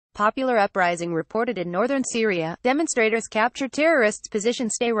popular uprising reported in northern Syria. Demonstrators captured terrorists'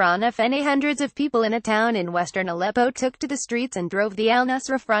 positions. Tehran Fna. Hundreds of people in a town in western Aleppo took to the streets and drove the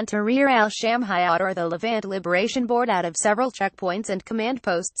al-Nusra Front Tahrir al-Sham Hayat, or the Levant Liberation Board, out of several checkpoints and command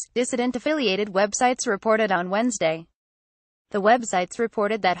posts, dissident-affiliated websites reported on Wednesday. The websites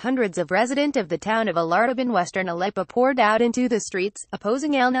reported that hundreds of residents of the town of Al-Artab in western Aleppo poured out into the streets,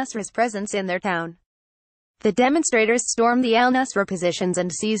 opposing al-Nusra's presence in their town. The demonstrators stormed the al-Nusra positions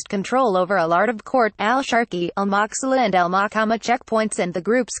and seized control over Al-Artab Court, Al-Sharqi, Al-Maqsala and Al-Mahkama checkpoints and the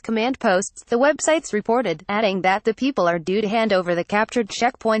group's command posts, the websites reported, adding that the people are due to hand over the captured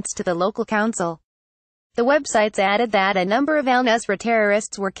checkpoints to the local council. The websites added that a number of al-Nusra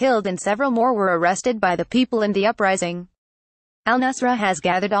terrorists were killed and several more were arrested by the people in the uprising. Al-Nusra has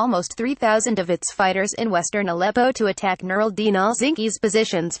gathered almost 3,000 of its fighters in western Aleppo to attack Nur al-Din al-Zinki's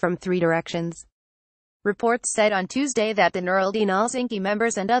positions from 3 directions. Reports said on Tuesday that the Nur al-Din al-Zinki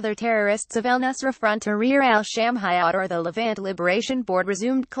members and other terrorists of al-Nusra Front Tahrir al-Sham Hayat, or the Levant Liberation Board,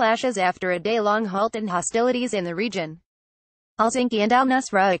 resumed clashes after a day-long halt and hostilities in the region. Al-Zinki and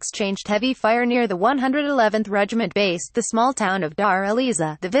al-Nusra exchanged heavy fire near the 111th Regiment base, the small town of Dar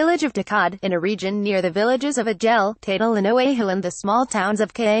al-Iza, the village of Takad, in a region near the villages of Ajel, Tadal and Oahil, and the small towns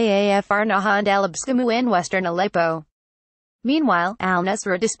of Kaaf Arnaha and Al-Abskamu in western Aleppo. Meanwhile,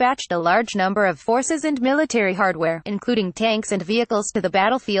 al-Nusra dispatched a large number of forces and military hardware, including tanks and vehicles, to the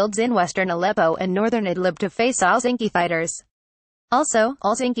battlefields in western Aleppo and northern Idlib to face al-Zinki fighters. Also,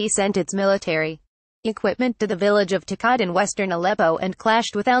 al-Zinki sent its military equipment to the village of Takad in western Aleppo and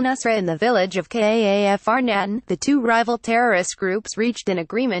clashed with al-Nusra in the village of Kaaf Arnahan. The two rival terrorist groups reached an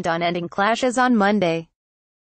agreement on ending clashes on Monday.